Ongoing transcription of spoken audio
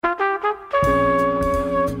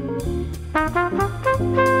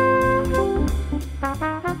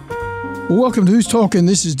Well, welcome to Who's Talking.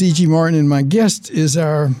 This is D.G. Martin, and my guest is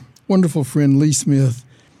our wonderful friend Lee Smith.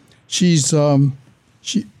 She's in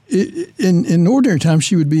ordinary times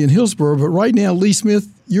she would be in Hillsboro, but right now, Lee Smith,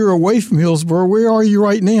 you're away from Hillsboro. Where are you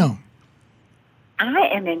right now? I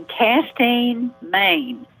am in Castine,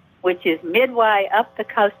 Maine, which is midway up the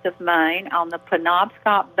coast of Maine on the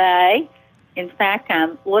Penobscot Bay. In fact,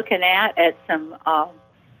 I'm looking out at some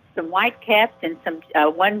whitecaps and some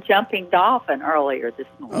one jumping dolphin earlier this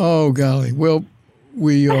morning. Oh, golly. Well,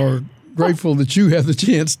 we are grateful that you have the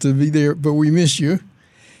chance to be there, but we miss you.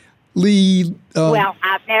 Lee. Well,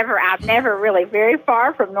 I've never really very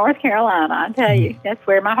far from North Carolina. I tell you, that's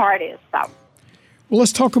where my heart is. So, well,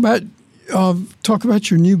 let's talk about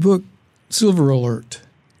your new book, Silver Alert.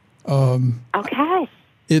 Okay.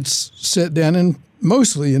 It's set down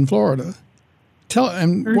mostly in Florida.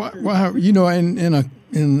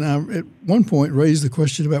 And at one point raised the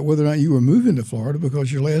question about whether or not you were moving to Florida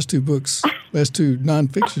because your last two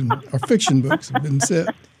nonfiction or fiction books have been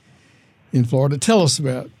set in Florida. Tell us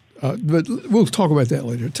about, but we'll talk about that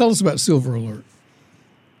later. Tell us about Silver Alert.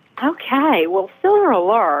 Okay. Well, Silver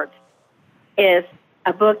Alert is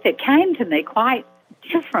a book that came to me quite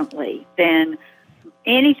differently than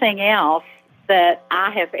anything else that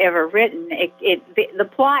I have ever written. The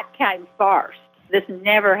plot came first. This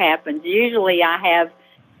never happens. Usually I have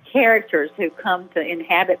characters who come to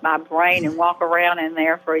inhabit my brain and walk around in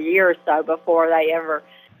there for a year or so before they ever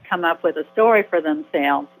come up with a story for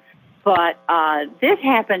themselves. But this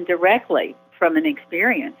happened directly from an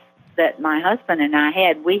experience that my husband and I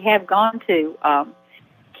had. We have gone to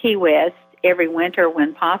Key West every winter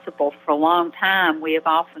when possible for a long time. We have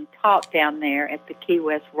often taught down there at the Key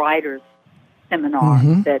West Writers Seminar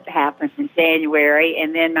that happened in January,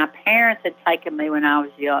 and then my parents had taken me when I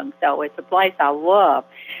was young, so it's a place I love.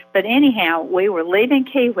 But anyhow, we were leaving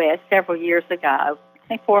Key West several years ago, I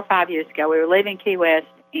think 4 or 5 years ago. We were leaving Key West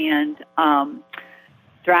and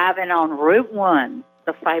driving on Route 1,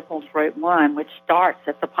 the Fables Route 1, which starts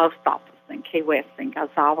at the post office in Key West and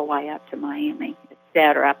goes all the way up to Miami, et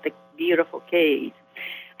cetera, up the beautiful Keys.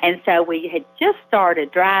 And so we had just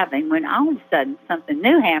started driving when all of a sudden something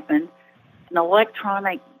new happened. An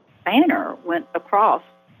electronic banner went across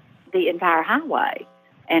the entire highway,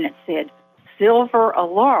 and it said, Silver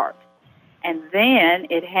Alert. And then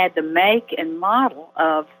it had the make and model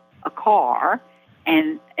of a car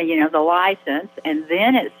and, the license, and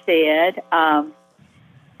then it said,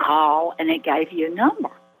 call, and it gave you a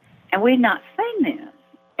number. And we'd not seen this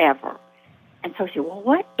ever. And so she said, well,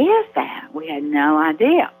 what is that? We had no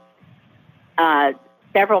idea.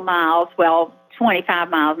 Several miles, 25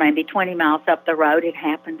 miles, maybe 20 miles up the road, it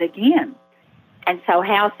happened again. And so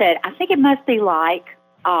Hal said, I think it must be like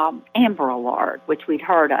Amber Alert, which we'd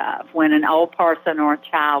heard of, when an old person or a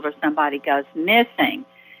child or somebody goes missing,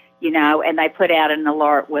 and they put out an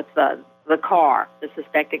alert with the car, the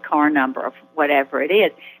suspected car number of whatever it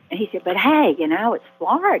is. And he said, but hey, it's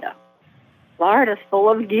Florida. Florida's full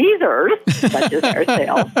of geezers, such as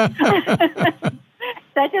ourselves.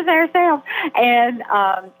 Such as ourselves. And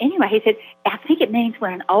anyway, he said, I think it means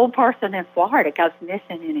when an old person in Florida goes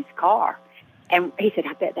missing in his car. And he said,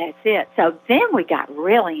 I bet that's it. So then we got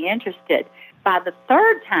really interested. By the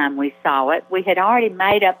third time we saw it, we had already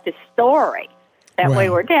made up the story that we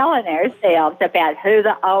were telling ourselves about who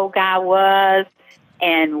the old guy was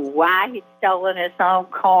and why he'd stolen his own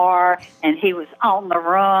car, and he was on the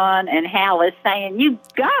run, and Hal is saying, you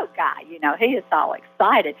go, guy. He is all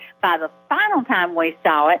excited. By the final time we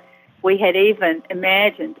saw it, we had even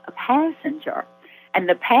imagined a passenger, and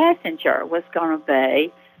the passenger was going to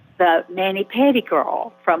be the mani-pedi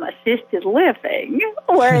girl from Assisted Living,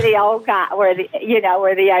 where the old guy, where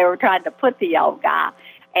they were trying to put the old guy,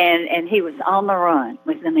 and he was on the run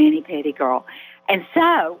with the mani-pedi girl. And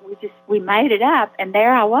so we made it up, and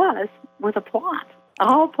there I was with a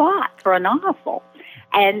whole plot for a novel.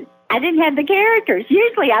 And I didn't have the characters.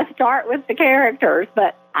 Usually I start with the characters,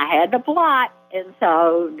 but I had the plot, and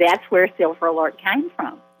so that's where Silver Alert came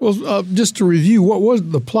from. Well, just to review, what was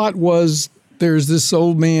the plot was there's this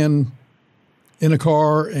old man in a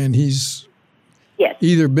car, and he's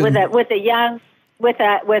either been with a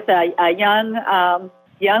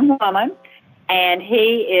young woman. And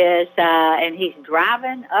he is, and he's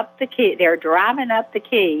driving up the Keys. They're driving up the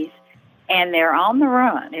Keys, and they're on the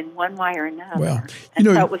run in one way or another. Well,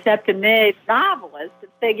 so it was up to me, novelist, to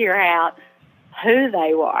figure out who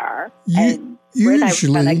they were and where they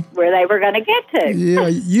were going to get to. Yeah,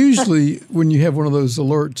 usually when you have one of those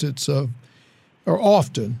alerts, it's or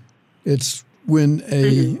often it's when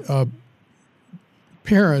a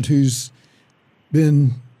parent who's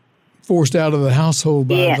been forced out of the household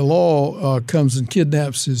by Yes. the law, comes and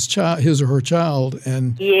kidnaps his or her child,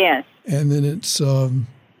 and Yes. then it's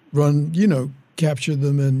capture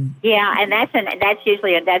them and Yeah, and that's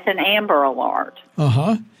usually an Amber Alert.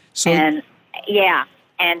 So And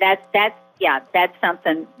and that's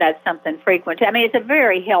something frequent. I mean, it's a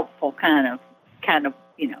very helpful kind of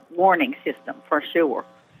warning system for sure.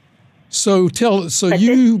 So But this is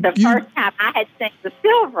the first time I had seen the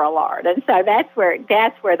Silver Alert, and so that's where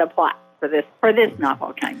the plot for this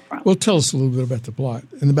novel came from. Well, tell us a little bit about the plot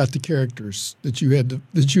and about the characters that you had to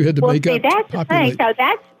make up. That's the thing. So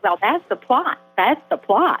that's the plot. That's the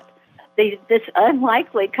plot. This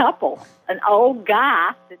unlikely couple, an old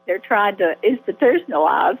guy that they're trying to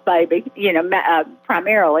institutionalize,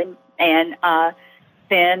 primarily, and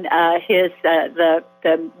then his the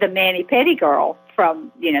Manny Petty girl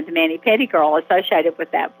from the Manny Petty girl associated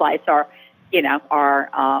with that place are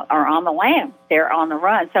on the lam. They're on the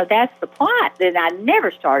run. So that's the plot. Then I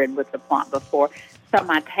never started with the plot before. So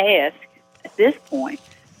my task at this point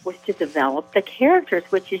was to develop the characters,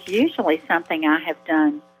 which is usually something I have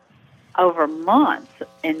done over months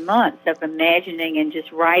and months of imagining and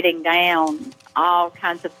just writing down all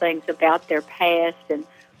kinds of things about their past and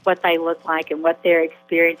what they look like and what their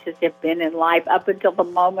experiences have been in life up until the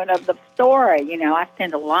moment of the story. I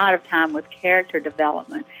spend a lot of time with character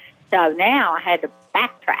development. So now I had to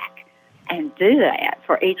backtrack and do that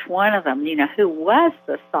for each one of them. Who was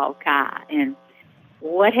the soul guy and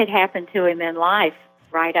what had happened to him in life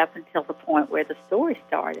right up until the point where the story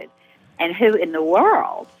started, and who in the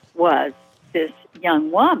world was this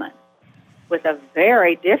young woman with a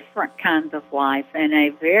very different kind of life and a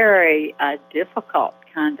very difficult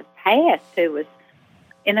kind of past who was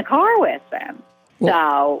in the car with them. Well,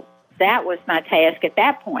 so that was my task at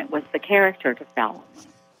that point, was the character development.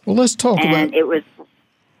 Well, let's talk about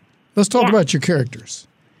your characters,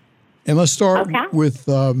 and let's start with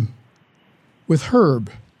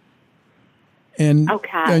Herb. And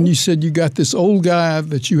you said you got this old guy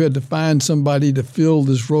that you had to find somebody to fill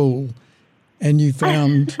this role, and you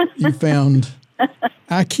found I found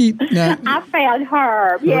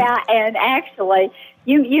Herb. Yeah, and actually,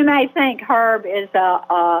 you may think Herb is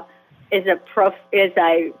a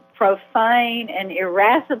profane and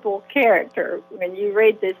irascible character when you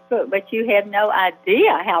read this book, but you have no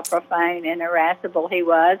idea how profane and irascible he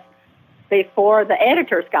was before the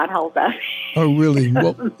editors got hold of him. Oh, really?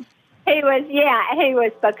 Well, he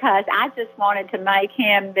was, because I just wanted to make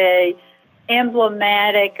him the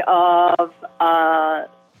emblematic of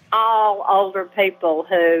all older people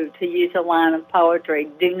who, to use a line of poetry,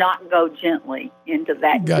 do not go gently into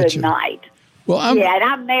that good night. Well, and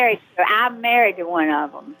I'm married to one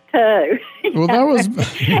of them too. Well, that was.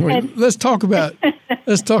 Anyway, let's talk about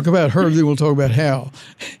Herb. Then we'll talk about Hal.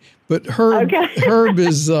 But Herb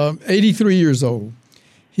is 83 years old.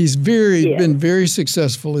 He's been very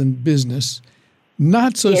successful in business.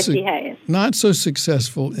 Not so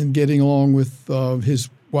successful in getting along with his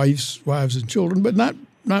wives and children, but not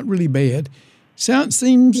really bad.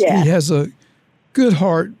 Seems he has a good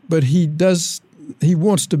heart, but he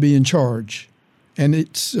wants to be in charge. And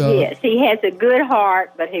it's yes, he has a good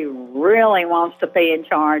heart, but he really wants to be in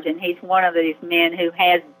charge. And he's one of these men who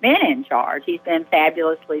has been in charge. He's been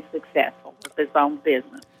fabulously successful with his own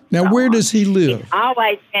business. Now, where does he live? He's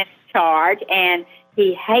always been in charge, and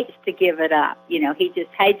he hates to give it up. He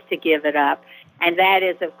just hates to give it up. And that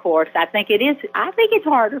is, of course, I think it's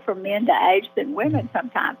harder for men to age than women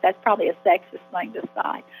sometimes. That's probably a sexist thing to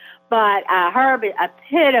say. But Herb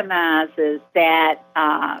epitomizes that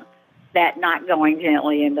not going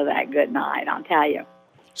gently into that good night, I'll tell you.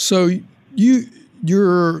 So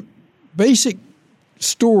your basic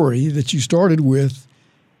story that you started with,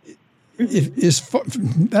 if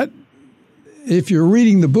you're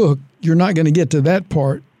reading the book, you're not going to get to that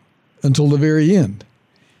part until the very end.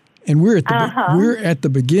 And we're at the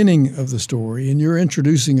beginning of the story, and you're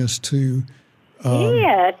introducing us to.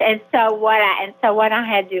 Yes, and so what I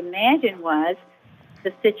had to imagine was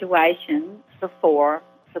the situation before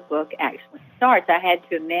the book actually starts. I had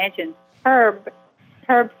to imagine Herb's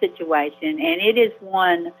situation, and it is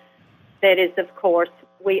one that is, of course,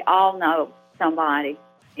 we all know somebody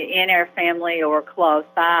in our family or close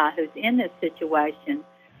by who's in this situation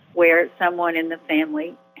where someone in the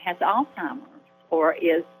family has Alzheimer's or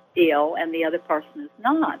is ill and the other person is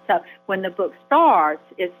not. So when the book starts,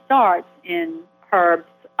 it starts in Herb's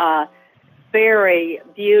very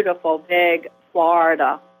beautiful, big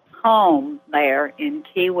Florida home there in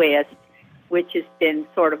Key West, which has been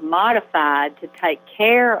sort of modified to take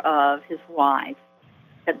care of his wife,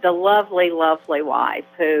 the lovely, lovely wife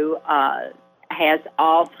who has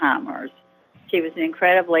Alzheimer's. She was an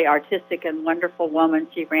incredibly artistic and wonderful woman.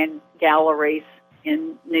 She ran galleries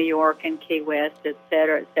in New York and Key West, et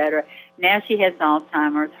cetera, et cetera. Now she has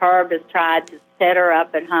Alzheimer's. Herb has tried to set her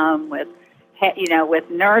up at home with, with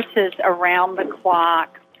nurses around the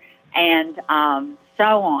clock and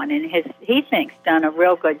so on. And he thinks done a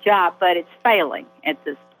real good job, but it's failing at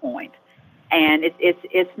this point, and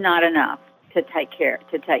it's not enough to take care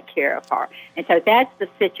of her. And so that's the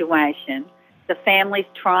situation. The family's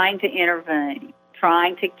trying to intervene,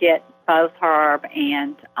 trying to get both Herb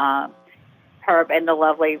and the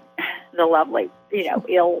lovely,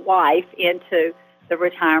 ill wife into the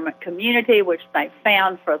retirement community, which they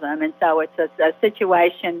found for them. And so it's a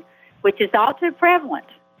situation which is all too prevalent.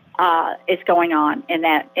 Is going on in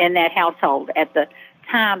that household at the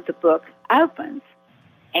time the book opens,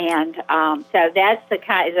 and so that's the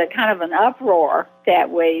kind of an uproar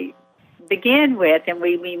that we begin with, and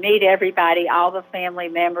we meet everybody, all the family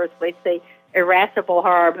members. We see irascible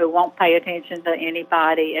Herb who won't pay attention to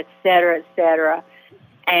anybody, et cetera,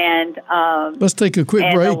 and let's take a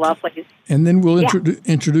quick break, and then we'll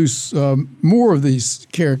introduce more of these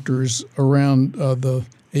characters around the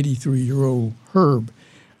 83-year-old Herb.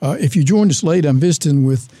 If you joined us late, I'm visiting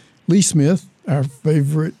with Lee Smith, our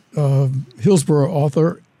favorite Hillsborough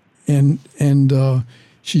author, and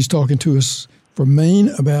she's talking to us from Maine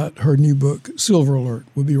about her new book, Silver Alert.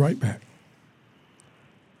 We'll be right back.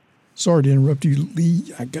 Sorry to interrupt you,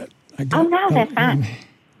 Lee. I got. Oh no, that's fine.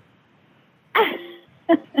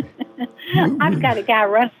 I've got a guy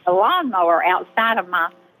running a lawnmower outside of my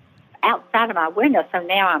window, so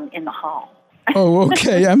now I'm in the hall. Oh,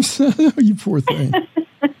 okay. You poor thing.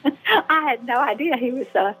 I had no idea he was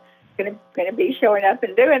going to be showing up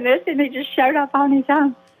and doing this, and he just showed up on his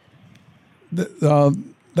own.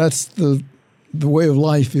 That's the way of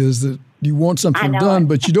life, is that you want something done,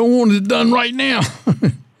 but you don't want it done right now.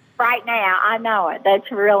 Right now, I know it.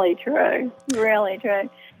 That's really true. Really true.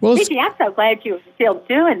 Well, Vicki, I'm so glad you're still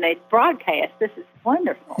doing these broadcasts. This is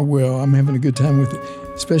wonderful. Well, I'm having a good time with it,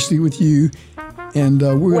 especially with you. And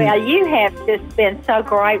you have just been so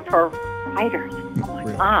great for writers. Oh my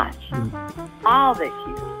gosh. All this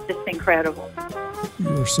year. Just incredible.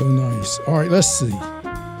 You're so nice. All right, let's see.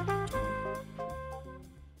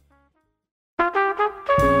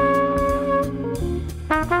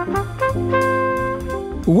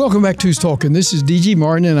 Well, welcome back to Who's Talking. This is D.G.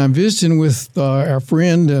 Martin, and I'm visiting with our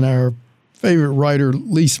friend and our favorite writer,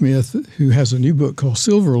 Lee Smith, who has a new book called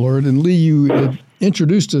Silver Alert. And Lee, you had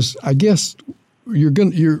introduced us. I guess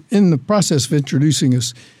you're in the process of introducing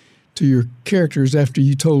us to your characters after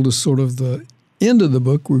you told us sort of the end of the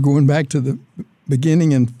book. We're going back to the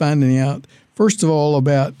beginning and finding out, first of all,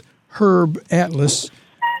 about Herb Atlas,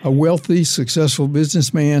 a wealthy, successful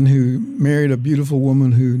businessman who married a beautiful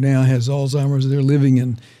woman who now has Alzheimer's. They're living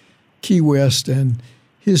in Key West, and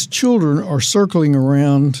his children are circling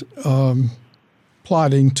around,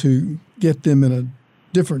 plotting to get them in a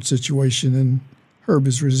different situation, and Herb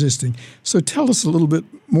is resisting. So tell us a little bit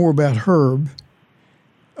more about Herb.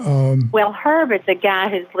 Well, Herb is a guy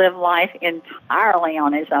who's lived life entirely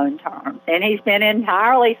on his own terms, and he's been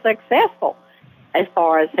entirely successful as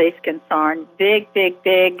far as he's concerned. Big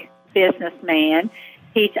businessman.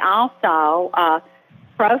 He's also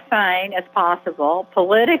profane as possible,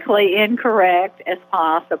 politically incorrect as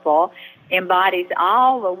possible, embodies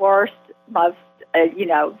all the worst, most,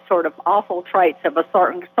 sort of awful traits of a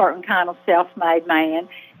certain kind of self-made man.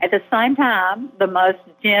 At the same time, the most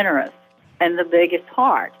generous and the biggest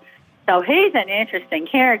heart. So he's an interesting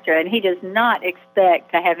character, and he does not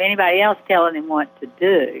expect to have anybody else telling him what to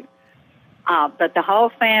do. But the whole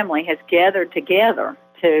family has gathered together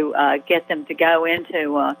to get them to go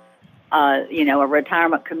into a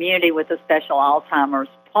retirement community with a special Alzheimer's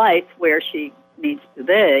place where she needs to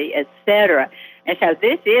be, et cetera. And so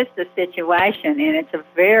this is the situation, and it's a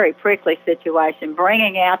very prickly situation,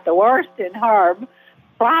 bringing out the worst in Herb,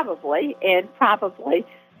 probably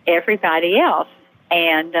everybody else.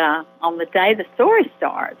 And on the day the story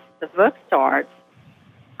starts, the book starts,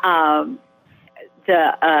 one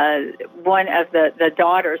of the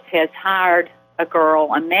daughters has hired a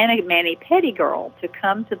girl, a mani-pedi girl, to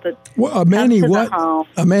come to the home.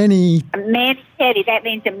 A mani-pedi. That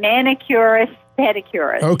means a manicurist,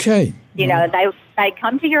 pedicurist. Okay. They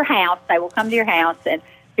come to your house. They will come to your house and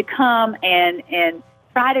to come and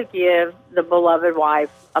try to give the beloved wife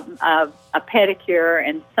a pedicure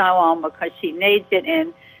and so on because she needs it,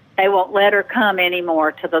 and they won't let her come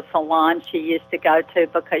anymore to the salon she used to go to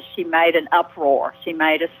because she made an uproar. She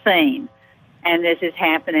made a scene, and this is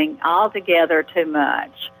happening altogether too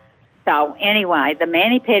much. So anyway, the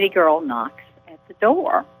mani-pedi girl knocks at the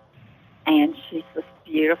door, and she's this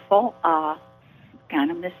beautiful kind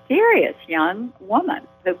of mysterious young woman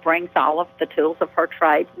who brings all of the tools of her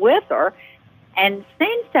trade with her and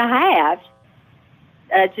seems to have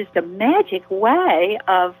just a magic way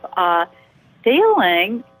of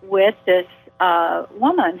dealing with this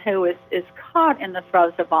woman who is caught in the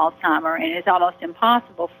throes of Alzheimer's and is almost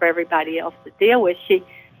impossible for everybody else to deal with. She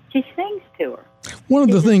sings to her. One of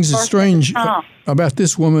the things that's strange about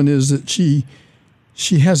this woman is that she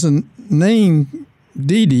has a name,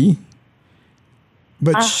 Dee Dee,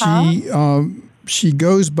 but she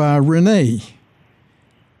goes by Renee,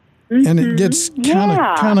 and it gets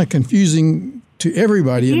kind of confusing to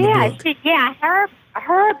everybody in the book.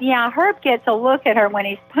 Herb gets a look at her when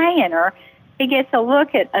he's paying her. He gets a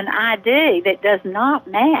look at an ID that does not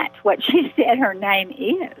match what she said her name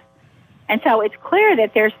is. And so it's clear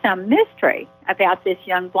that there's some mystery about this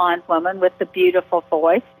young blonde woman with the beautiful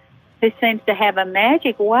voice who seems to have a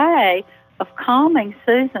magic way of calming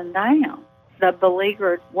Susan down, the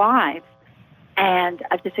beleaguered wife, and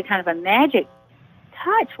just a kind of a magic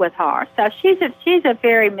touch with her. So she's a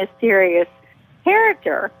very mysterious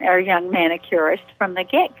character, our young manicurist, from the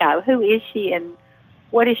get-go. Who is she and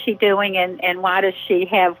what is she doing, and why does she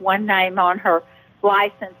have one name on her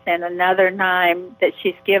license and another name that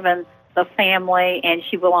she's given the family, and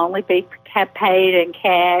she will only be paid in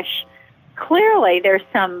cash? Clearly, there's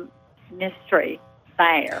some mystery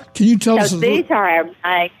there. Can you tell us? These are our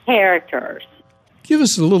main characters. Give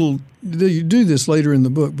us a little. You do this later in the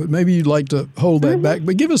book, but maybe you'd like to hold that back.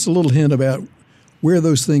 But give us a little hint about where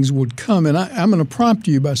those things would come. And I'm going to prompt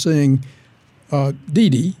you by saying, Dee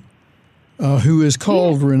Dee, who is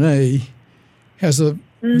called Renee, has a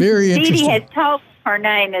very interesting. Dee Dee has told her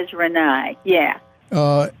name is Renee. Yeah.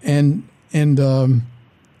 And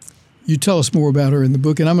you tell us more about her in the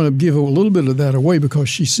book, and I'm going to give a little bit of that away because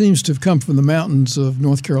she seems to have come from the mountains of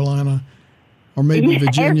North Carolina or maybe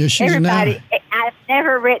Virginia. I've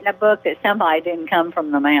never written a book that somebody didn't come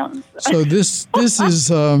from the mountains. So this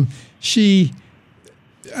is she.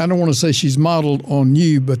 I don't want to say she's modeled on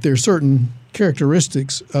you, but there are certain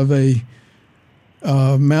characteristics of a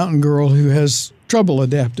mountain girl who has trouble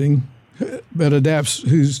adapting, but adapts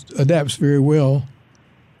very well,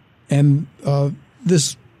 and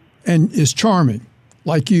is charming,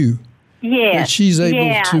 like you. Yes, that she's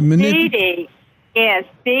able to manipulate.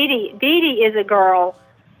 Dee Dee is a girl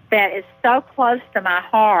that is so close to my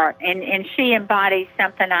heart, and she embodies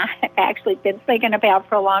something I have actually been thinking about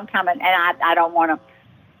for a long time, and I don't want to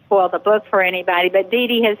spoil the book for anybody, but Dee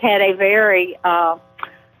Dee has had a very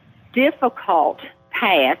difficult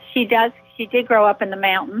past. She did grow up in the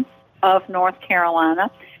mountains of North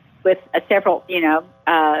Carolina with several,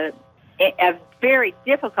 a very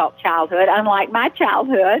difficult childhood, unlike my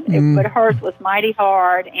childhood, but hers was mighty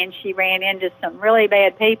hard, and she ran into some really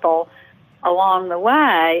bad people along the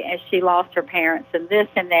way as she lost her parents and this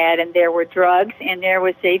and that, and there were drugs, and there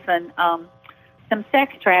was even some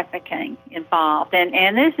sex trafficking involved.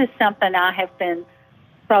 And this is something I have been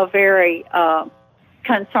so very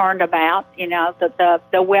concerned about,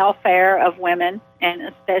 the welfare of women, and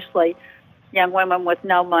especially young women with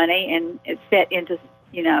no money and it's set into,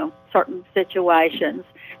 certain situations.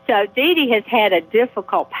 So Dee Dee has had a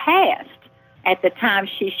difficult past at the time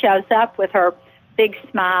she shows up with her big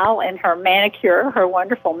smile and her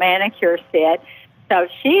wonderful manicure set. So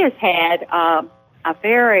she has had a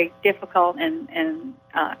very difficult and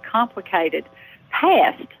complicated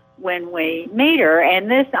past when we meet her, and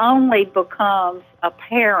this only becomes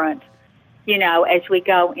apparent, as we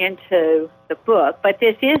go into the book. But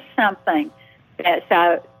this is something that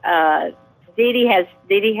Dee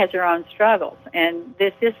Dee has her own struggles, and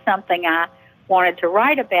this is something I wanted to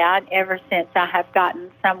write about ever since I have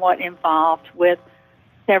gotten somewhat involved with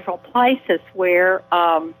several places where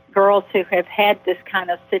girls who have had this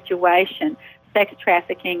kind of situation, sex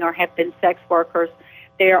trafficking or have been sex workers.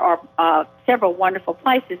 There are several wonderful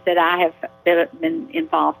places that I have been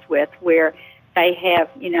involved with where they have,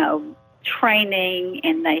 training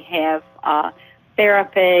and they have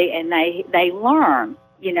therapy and they learn,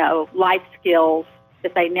 life skills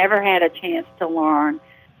that they never had a chance to learn,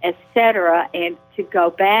 etc. And to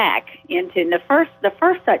go back into the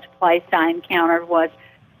first such place I encountered was,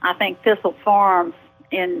 I think, Thistle Farms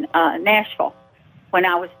in Nashville, when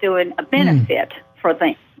I was doing a benefit for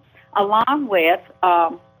them, along with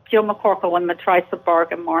Jill McCorkle and Matresa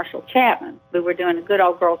Berg and Marshall Chapman. We were doing a good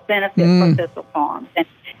old girls benefit for Thistle Farms. And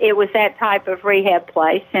it was that type of rehab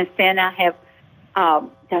place. Since then, I have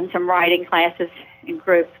done some writing classes in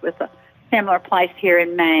groups with a similar place here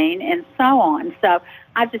in Maine and so on. So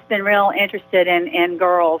I've just been real interested in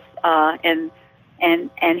girls and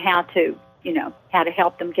how to, how to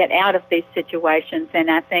help them get out of these situations.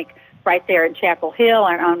 And I think right there in Chapel Hill,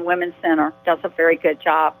 our own Women's Center, does a very good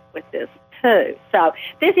job with this too. So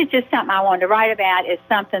this is just something I wanted to write about. Is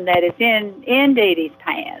something that is in Dee Dee's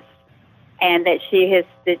past, and that she is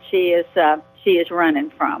running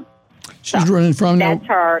from. She's running from. That's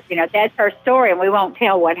her. That's her story, and we won't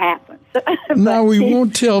tell what happens. No, we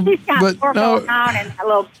won't tell. She's got but more no, going on and a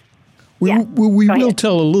little. we Yeah. will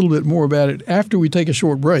tell a little bit more about it after we take a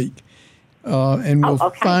short break, and we'll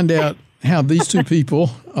find out how these two people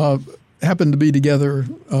happen to be together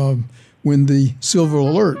when the silver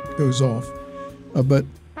alert goes off. But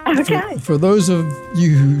for those of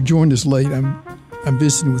you who joined us late, I'm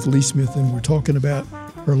visiting with Lee Smith, and we're talking about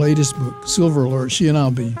her latest book, Silver Alert. She and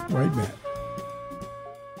I'll be right back.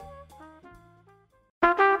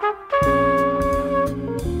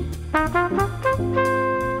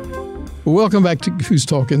 Well, welcome back to Who's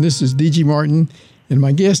Talking. This is D.G. Martin, and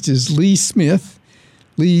my guest is Lee Smith.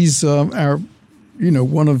 Lee's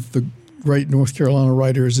one of the great North Carolina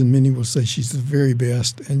writers, and many will say she's the very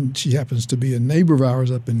best, and she happens to be a neighbor of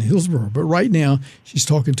ours up in Hillsborough. But right now, she's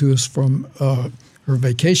talking to us from her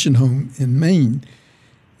vacation home in Maine.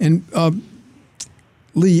 And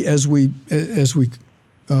Lee, as we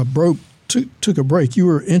took a break, you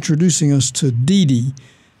were introducing us to Dee Dee.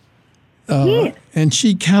 Yes. And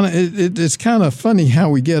she it's kind of funny how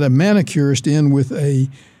we get a manicurist in with a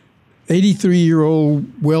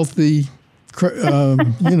 83-year-old wealthy,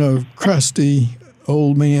 crusty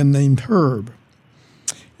old man named Herb.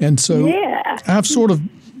 And so I've sort of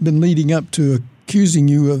been leading up to accusing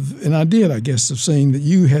you of, and I did, I guess, of saying that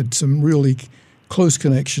you had some really close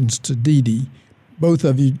connections to Dee Dee, both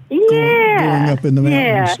of you growing up in the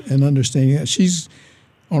mountains and understanding that she's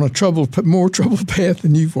on a more troubled path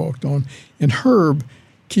than you've walked on. And Herb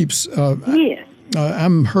keeps,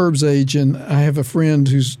 I'm Herb's age, and I have a friend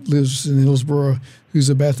who lives in Hillsborough who's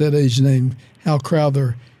about that age named Hal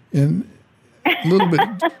Crowther, and a little bit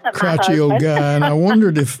crouchy old guy. And I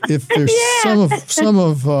wondered if there's some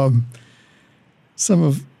of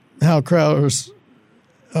Hal Crowther's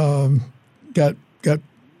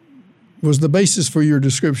was the basis for your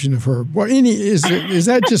description of her. Well, is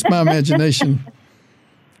that just my imagination?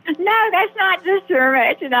 No, that's not just your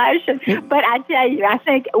imagination. But I tell you, I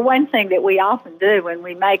think one thing that we often do when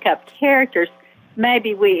we make up characters,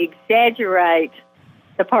 maybe we exaggerate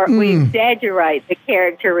the part. We exaggerate the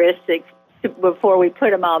characteristics before we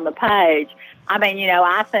put them on the page. I mean,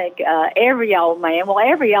 I think every old man,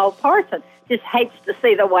 every old person just hates to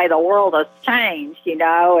see the way the world has changed,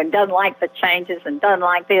 and doesn't like the changes and doesn't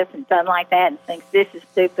like this and doesn't like that and thinks this is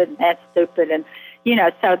stupid and that's stupid. And,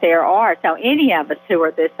 so any of us who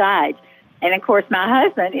are this age. And, of course, my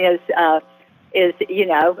husband is a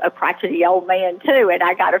crotchety old man, too. And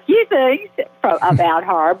I got a few things about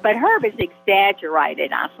Herb, but Herb is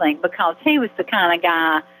exaggerated, I think, because he was the kind of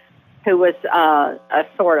guy who was a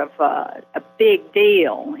sort of a big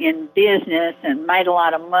deal in business and made a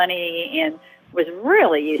lot of money and was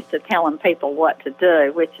really used to telling people what to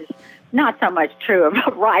do, which is not so much true of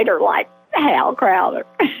a writer like Hal Crowther.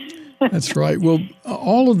 That's right. Well,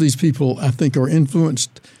 all of these people, I think, are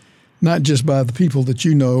influenced not just by the people that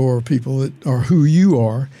you know or people that are who you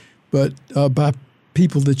are, but by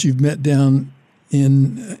people that you've met down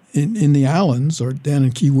in the islands or down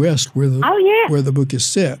in Key West where the book is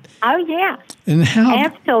set. Oh yeah. And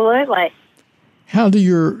absolutely. How do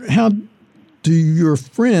your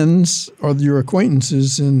friends or your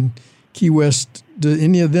acquaintances in Key West, do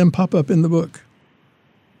any of them pop up in the book?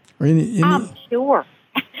 Or any? I'm sure.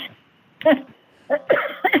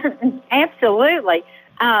 Absolutely.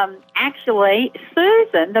 Actually,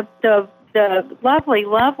 Susan, the lovely,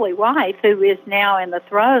 lovely wife who is now in the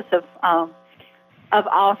throes of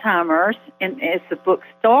Alzheimer's, and as the book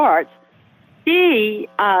starts, she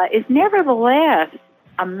is nevertheless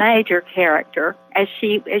a major character as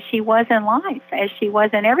she was in life, as she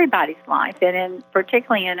was in everybody's life, and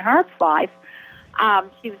particularly in Herb's life.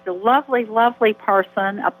 She was a lovely, lovely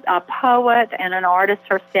person, a poet and an artist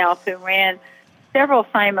herself who ran several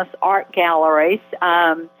famous art galleries.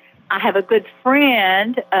 I have a good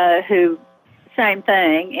friend who, same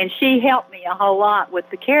thing, and she helped me a whole lot with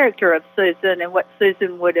the character of Susan and what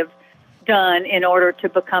Susan would have done in order to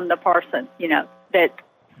become the person,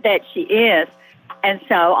 that she is. And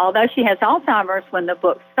so, although she has Alzheimer's when the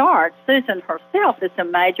book starts, Susan herself is a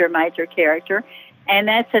major, major character. And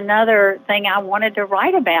that's another thing I wanted to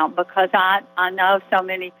write about because I know so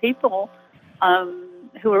many people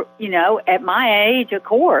who are, at my age, of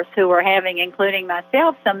course, who are having, including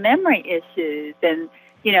myself, some memory issues and,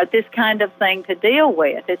 this kind of thing to deal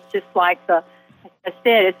with. It's just like I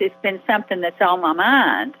said, it's been something that's on my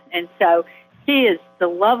mind. And so she is the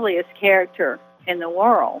loveliest character in the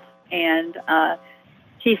world. And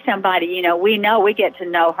she's somebody, we get to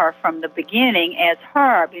know her from the beginning as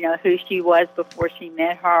Herb, who she was before she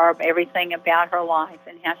met Herb, everything about her life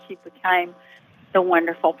and how she became the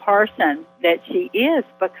wonderful person that she is,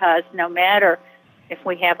 because no matter if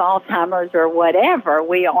we have Alzheimer's or whatever,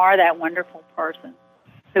 we are that wonderful person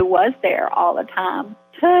who was there all the time,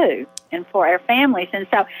 too, and for our families. And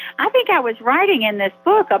so I think I was writing in this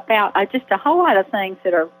book about just a whole lot of things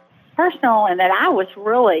that are personal and that I was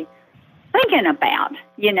really thinking about,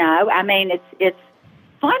 I mean, it's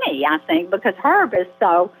funny, I think, because Herb is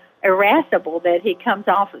so irascible that he comes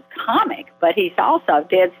off as comic, but he's also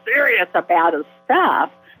dead serious about his stuff,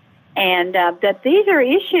 and that these are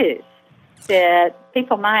issues that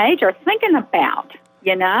people my age are thinking about,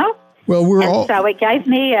 Well, so it gave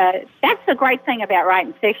me that's the great thing about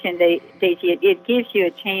writing fiction, DG. It gives you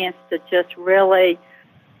a chance to just really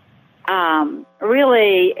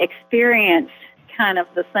experience kind of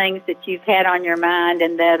the things that you've had on your mind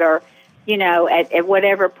and that are, at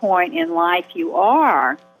whatever point in life you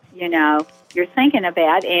are, you're thinking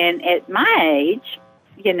about. And at my age,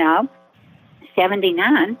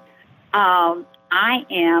 79, I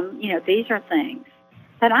am, these are things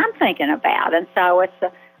that I'm thinking about. And so it's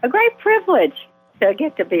a great privilege to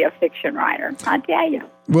get to be a fiction writer, I tell you.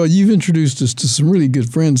 Well, you've introduced us to some really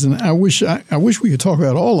good friends, and I wish we could talk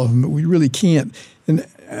about all of them, but we really can't. And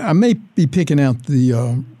I may be picking out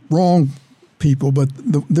the wrong people, but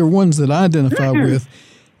they're ones that I identify with,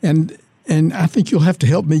 and I think you'll have to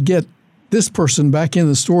help me get this person back in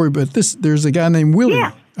the story. But there's a guy named Willie,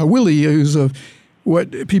 Willie, who's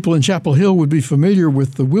what people in Chapel Hill would be familiar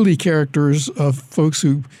with, the Willie characters of folks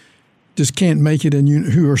who just can't make it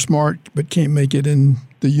who are smart but can't make it in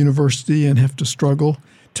the university and have to struggle.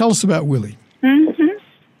 Tell us about Willie.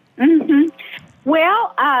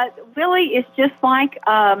 Well, Willie is just like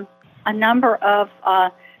a number of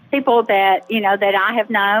people that that I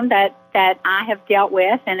have known, that I have dealt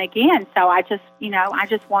with, and again, so I just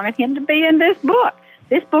wanted him to be in this book.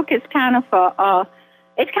 This book is kind of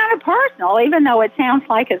it's kind of personal, even though it sounds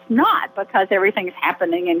like it's not, because everything's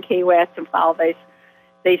happening in Key West and all these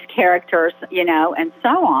characters, and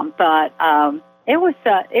so on. But it was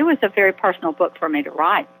a very personal book for me to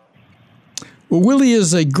write. Well, Willie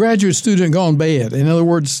is a graduate student gone bad. In other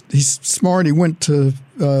words, he's smart. He went to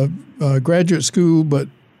graduate school, but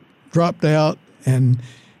dropped out and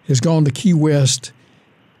has gone to Key West.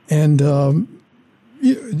 And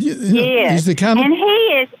he's the kind of, and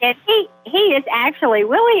he is actually,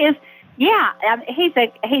 Willie is, he's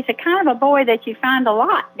a kind of a boy that you find a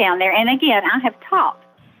lot down there. And again, I have taught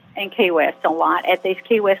in Key West a lot at these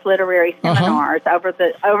Key West literary seminars over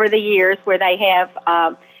the years, where they have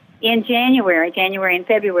in January and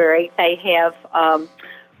February they have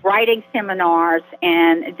writing seminars,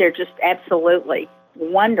 and they're just absolutely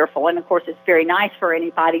wonderful. And of course, it's very nice for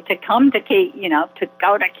anybody to come to to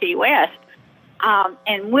go to Key West.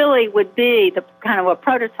 And Willie would be the kind of a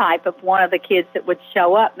prototype of one of the kids that would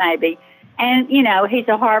show up maybe. And, he's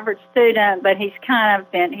a Harvard student, but he's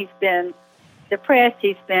been depressed.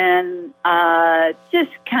 He's been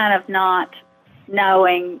just kind of not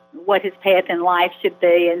knowing what his path in life should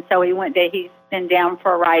be. And so he's been down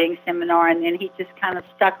for a writing seminar, and then he just kind of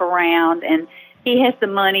stuck around, and he has the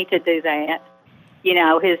money to do that.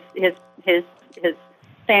 His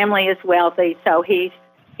family is wealthy, so he's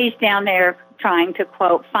down there trying to,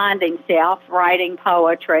 quote, find himself, writing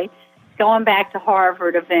poetry, going back to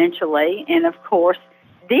Harvard eventually. And, of course,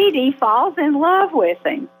 Dee Dee falls in love with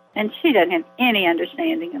him. And she doesn't have any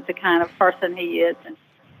understanding of the kind of person he is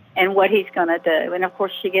and what he's going to do. And, of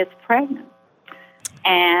course, she gets pregnant.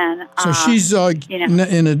 And so she's he's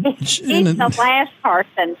the last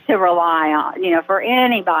person to rely on, for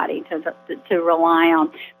anybody to rely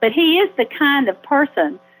on. But he is the kind of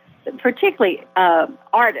person, particularly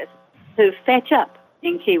artists, who fetch up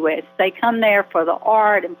in Key West. They come there for the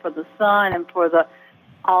art and for the sun and for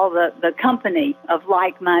all the company of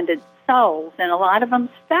like-minded souls, and a lot of them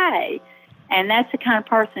stay. And that's the kind of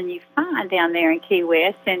person you find down there in Key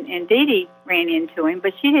West. And Dee Dee ran into him,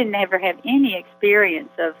 but she didn't ever have any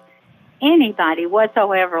experience of anybody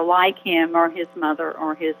whatsoever like him or his mother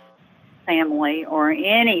or his family or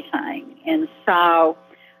anything. And so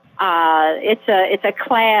it's a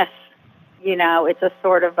class, it's a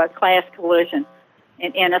sort of a class collision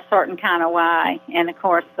in a certain kind of way. And of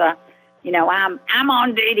course, I'm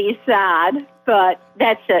on Dee Dee's side, but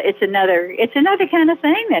it's another kind of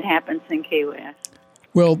thing that happens in Key West.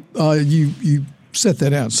 Well, you set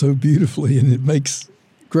that out so beautifully, and it makes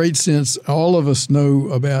great sense. All of us know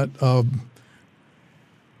about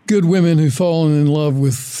good women who've fallen in love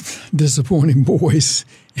with disappointing boys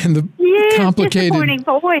and the complicated disappointing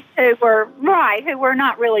boys who were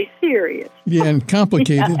not really serious. Yeah, and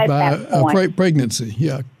complicated by pregnancy.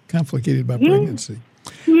 Yeah, complicated by pregnancy.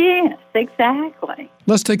 Yes, exactly.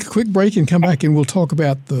 Let's take a quick break and come back, and we'll talk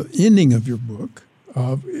about the ending of your book.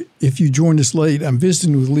 If you joined us late, I'm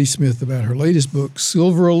visiting with Lee Smith about her latest book,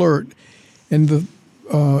 Silver Alert, and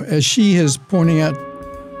as she is pointing out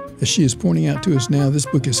to us now, this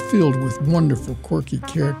book is filled with wonderful, quirky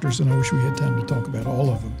characters, and I wish we had time to talk about all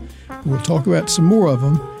of them. We'll talk about some more of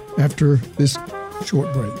them after this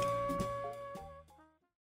short break.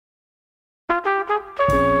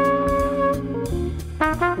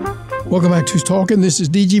 Welcome back to Who's Talking. This is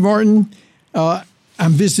D.G. Martin.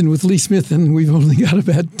 I'm visiting with Lee Smith, and we've only got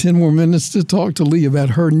about 10 more minutes to talk to Lee about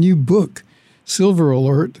her new book, Silver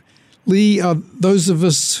Alert. Lee, those of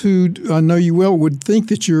us who know you well would think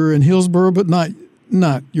that you're in Hillsborough, but not.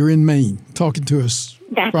 You're in Maine, talking to us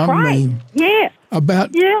from Maine. Yeah.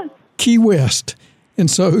 About Key West. And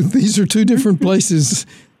so these are two different places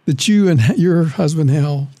that you and your husband,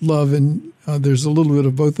 Hal, love, and there's a little bit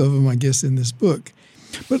of both of them, I guess, in this book.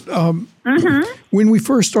 But when we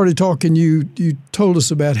first started talking, you told us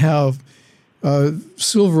about how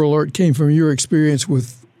Silver Alert came from your experience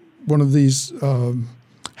with one of these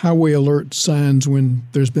highway alert signs when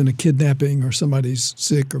there's been a kidnapping or somebody's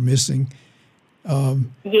sick or missing.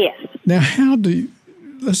 Yes. Now, how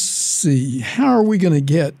are we going to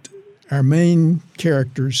get our main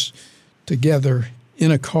characters together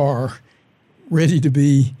in a car ready to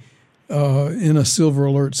be in a Silver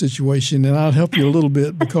Alert situation? And I'll help you a little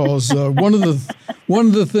bit because one of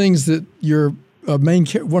the things that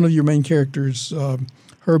one of your main characters,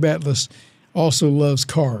 Herb Atlas, also loves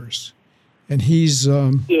cars, and he's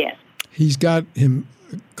got him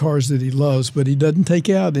cars that he loves, but he doesn't take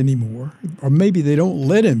out anymore, or maybe they don't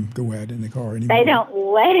let him go out in the car anymore. They don't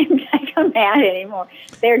let him take them out anymore.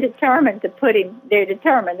 They're determined that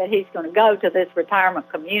he's going to go to this retirement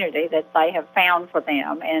community that they have found for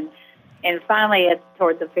them, and finally,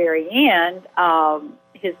 toward the very end,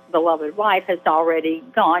 his beloved wife has already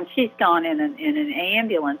gone. She's gone in an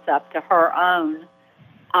ambulance up to her own.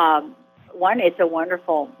 It's a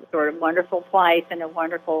wonderful place and a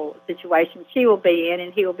wonderful situation she will be in,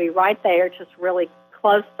 and he will be right there, just really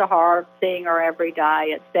close to her, seeing her every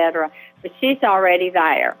day, etc. But she's already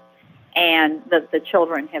there, and the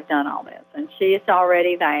children have done all this, and she is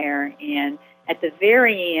already there. And at the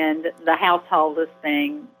very end, the household is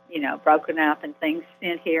being broken up, and things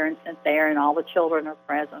sent here and sent there, and all the children are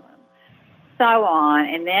present, and so on.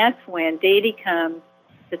 And that's when Dee Dee comes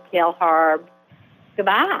to tell Herb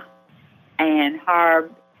goodbye. And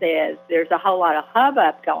Herb says there's a whole lot of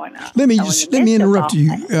hubbub going on. Let me interrupt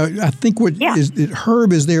you. I think is that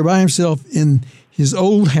Herb is there by himself in his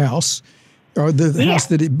old house, or the house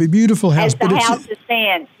beautiful house. But the house is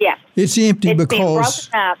saying, it's empty because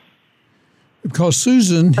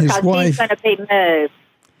Susan, his wife, he's going to be moved.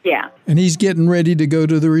 Yeah. And he's getting ready to go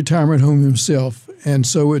to the retirement home himself. And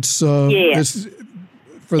so it's she's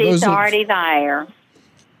already there.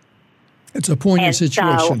 It's a poignant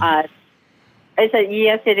situation.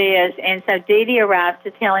 Yes, it is. And so Dee Dee arrives to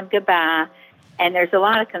tell him goodbye, and there's a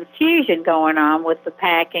lot of confusion going on with the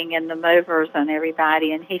packing and the movers and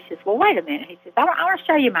everybody. And he says, well, wait a minute. He says, I want to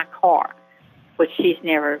show you my car, which she's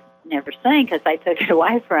never seen because they took it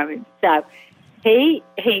away from him. So he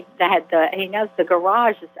knows the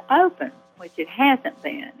garage is open, which it hasn't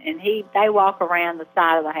been. And they walk around the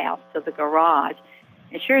side of the house to the garage.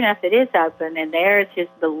 And sure enough, it is open, and there's his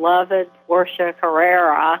beloved Porsche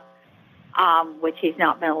Carrera, which he's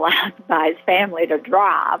not been allowed by his family to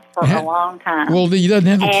drive for a long time. Well, he doesn't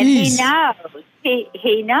have the keys. And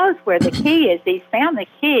he knows where the key is. He's found the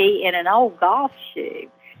key in an old golf shoe,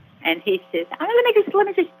 and he says, "Let me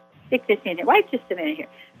just stick this in here. Wait just a minute here."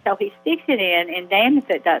 So he sticks it in, and damn if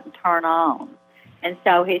it doesn't turn on. And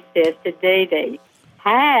so he says to Dee Dee,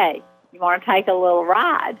 "Hey, you want to take a little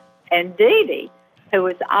ride?" And Dee Dee, who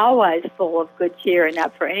is always full of good cheer and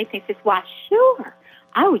up for anything, says, "Why, sure.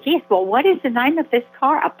 Oh, yes. Well, what is the name of this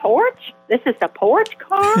car? A Porsche? This is a Porsche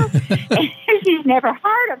car?" And she's never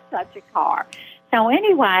heard of such a car. So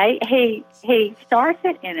anyway, he starts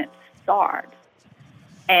it, and it starts.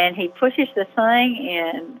 And he pushes the thing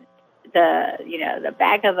in the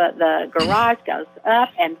back of the garage, goes up,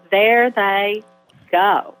 and there they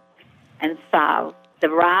go. And so the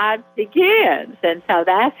ride begins. And so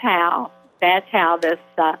that's how this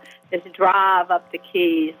drive up the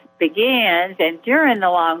Keys begins. And during the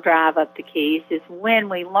long drive up the Keys is when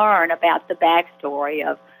we learn about the backstory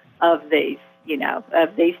of these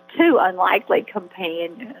two unlikely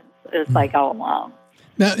companions as they go along.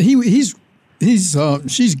 Now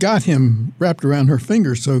she's got him wrapped around her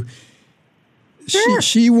finger, so Sure.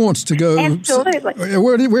 she wants to go. Absolutely.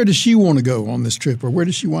 Where does she want to go on this trip, or where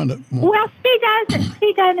does she wind up? Well, she doesn't.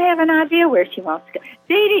 She doesn't have an idea where she wants to go.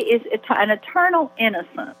 Dee Dee is an eternal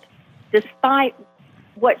innocent, despite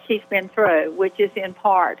what she's been through, which is in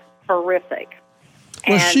part horrific.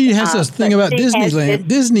 Well, And, she has this thing about Disneyland,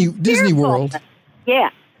 Disney World. Yeah.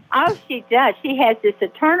 Oh, she does. She has this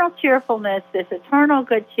eternal cheerfulness, this eternal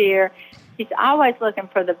good cheer. She's always looking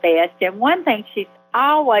for the best. And one thing she's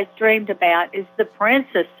always dreamed about is the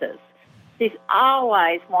princesses. She's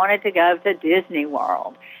always wanted to go to Disney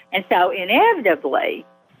World. And so inevitably,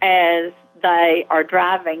 as they are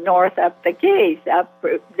driving north up the Keys,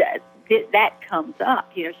 that comes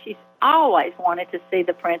up. You know, she's always wanted to see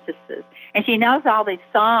the princesses. And she knows all these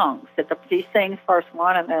songs that she sings first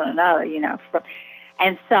one and then another, you know.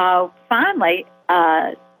 And so finally,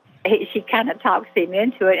 she kind of talks him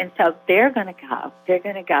into it. And so they're going to go. They're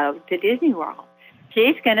going to go to Disney World.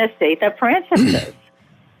 She's going to see the princesses.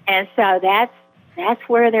 And so that's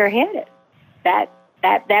where they're headed. That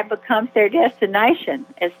becomes their destination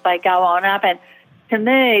as they go on up. And to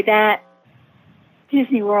me, that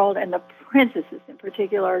Disney World and the princesses in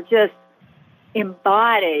particular just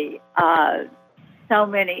embody so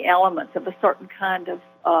many elements of a certain kind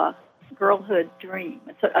of girlhood dream.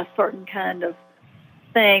 It's a certain kind of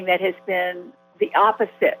thing that has been the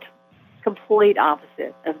opposite, complete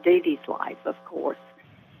opposite of Dee Dee's life, of course.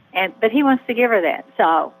 But he wants to give her that.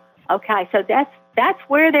 So, okay, so that's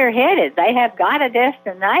where they're headed. They have got a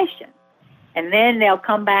destination. And then they'll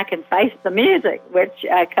come back and face the music, which,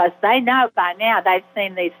 because they know by now, they've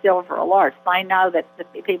seen these silver alerts. They know that the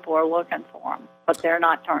people are looking for them, but they're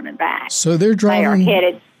not turning back. So they're driving. They are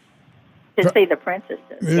headed to see the princesses.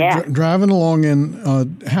 Yeah. Driving along,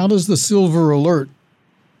 and how does the silver alert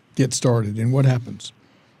get started, and what happens?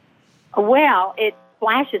 Well, it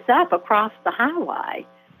flashes up across the highway,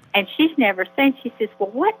 and she's never seen. She says, well,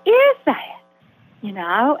 what is that? You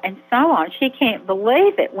know, and so on. She can't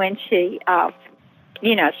believe it when she,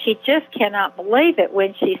 she just cannot believe it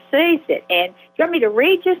when she sees it. And do you want me to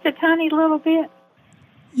read just a tiny little bit?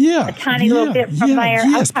 Yeah. A tiny little bit from there?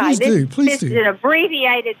 Yes, okay, please do. This is an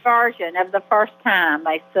abbreviated version of the first time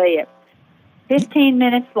they see it. 15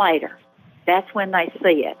 minutes later, that's when they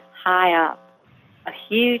see it, high up. A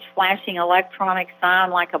huge flashing electronic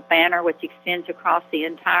sign like a banner which extends across the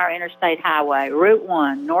entire interstate highway, Route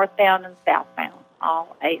 1, northbound and southbound,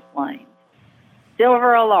 all 8 lanes.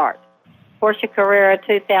 Silver alert, Porsche Carrera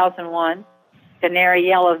 2001, Canary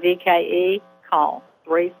Yellow VKE, call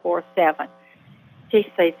 347. She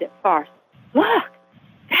sees it first. Look,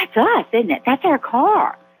 that's us, isn't it? That's our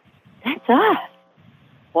car. That's us.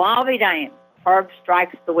 Well, I'll be damned. Herb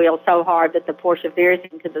strikes the wheel so hard that the Porsche veers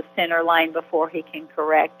into the center lane before he can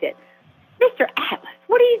correct it. Mr. Atlas,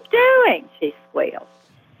 what are you doing? She squeals.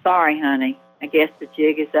 Sorry, honey. I guess the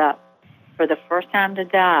jig is up. For the first time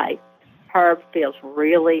today, Herb feels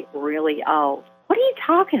really, really old. What are you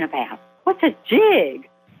talking about? What's a jig?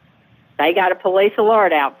 They got a police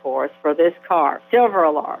alert out for us for this car. Silver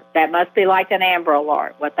alert. That must be like an amber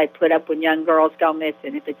alert, what they put up when young girls go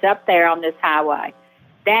missing. If it's up there on this highway,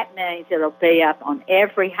 that means it'll be up on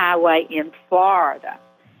every highway in Florida.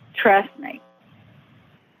 Trust me.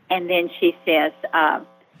 And then she says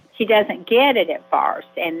she doesn't get it at first.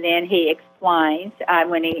 And then he explains,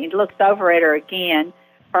 when he looks over at her again,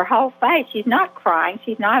 her whole face, she's not crying.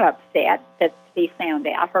 She's not upset that he found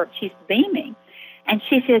out. She's beaming. And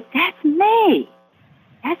she says, that's me.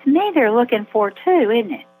 That's me they're looking for, too,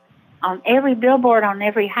 isn't it? On every billboard, on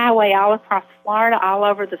every highway, all across Florida, all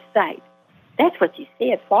over the state. That's what you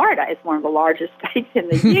see. Florida is one of the largest states in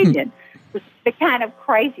the Union. It's the kind of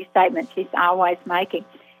crazy statement she's always making.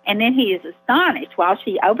 And then he is astonished while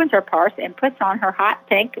she opens her purse and puts on her hot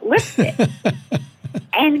pink lipstick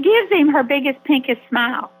and gives him her biggest, pinkest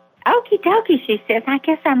smile. Okie dokie, she says, I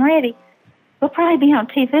guess I'm ready. We'll probably be on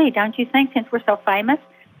TV, don't you think, since we're so famous?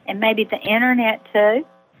 And maybe the Internet, too?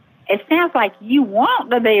 It sounds like you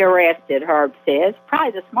want to be arrested, Herb says.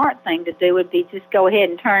 Probably the smart thing to do would be just go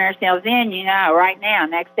ahead and turn ourselves in, right now.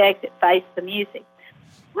 Next exit, face the music.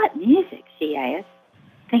 What music, she asks,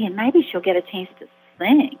 thinking maybe she'll get a chance to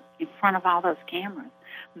sing in front of all those cameras.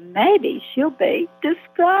 Maybe she'll be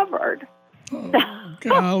discovered. Oh,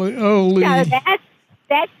 golly. Oh, Lee. So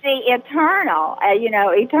that's the eternal,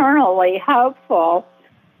 eternally hopeful,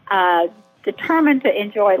 determined to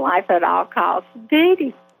enjoy life at all costs, Dee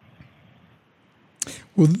Dee.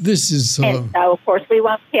 Well, this is... and so, of course, we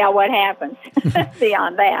won't tell what happens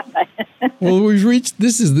beyond that. Well, we've reached...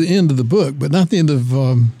 This is the end of the book, but not the end of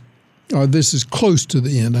This is close to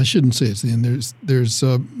the end. I shouldn't say it's the end. There's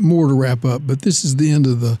more to wrap up, but this is the end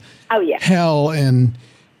of the Hal and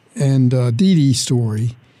Dee Dee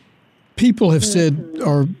story. People have said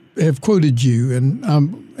or have quoted you, and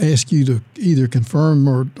I'm ask you to either confirm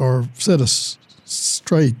or set us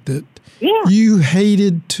straight that you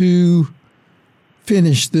hated to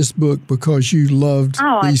finish this book because you loved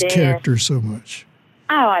these characters so much.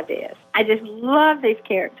 Oh, I did. I just love these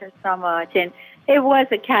characters so much, and it was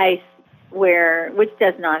a case which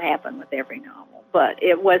does not happen with every novel, but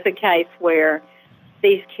it was a case where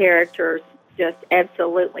these characters just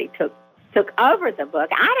absolutely took over the book.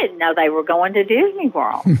 I didn't know they were going to Disney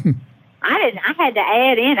World. I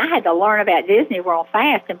had to learn about Disney World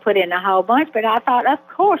fast and put in a whole bunch, but I thought, of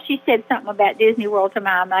course, she said something about Disney World to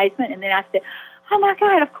my amazement, and then I said, oh my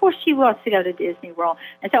God, of course she wants to go to Disney World.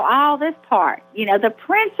 And so all this part, the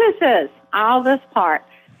princesses, all this part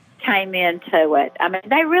came into it. I mean,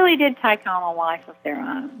 they really did take on a life of their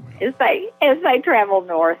own as they traveled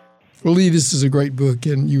north. Well, Lee, this is a great book,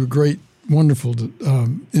 and you were wonderful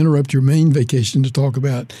to interrupt your main vacation to talk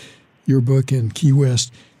about your book in Key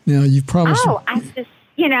West. Now, you promised... Oh, I just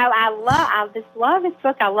love this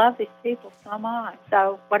book. I love these people so much.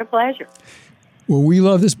 So, what a pleasure. Well, we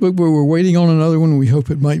love this book, but we're waiting on another one. We hope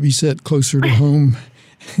it might be set closer to home.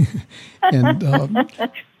 And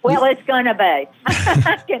well, it's going to be.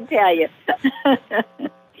 I can tell you.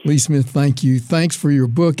 Lee Smith, thank you. Thanks for your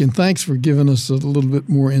book, and thanks for giving us a little bit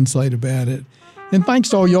more insight about it. And thanks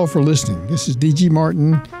to all y'all for listening. This is D.G.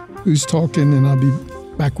 Martin who's talking, and I'll be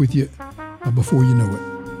back with you before you know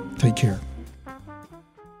it. Take care.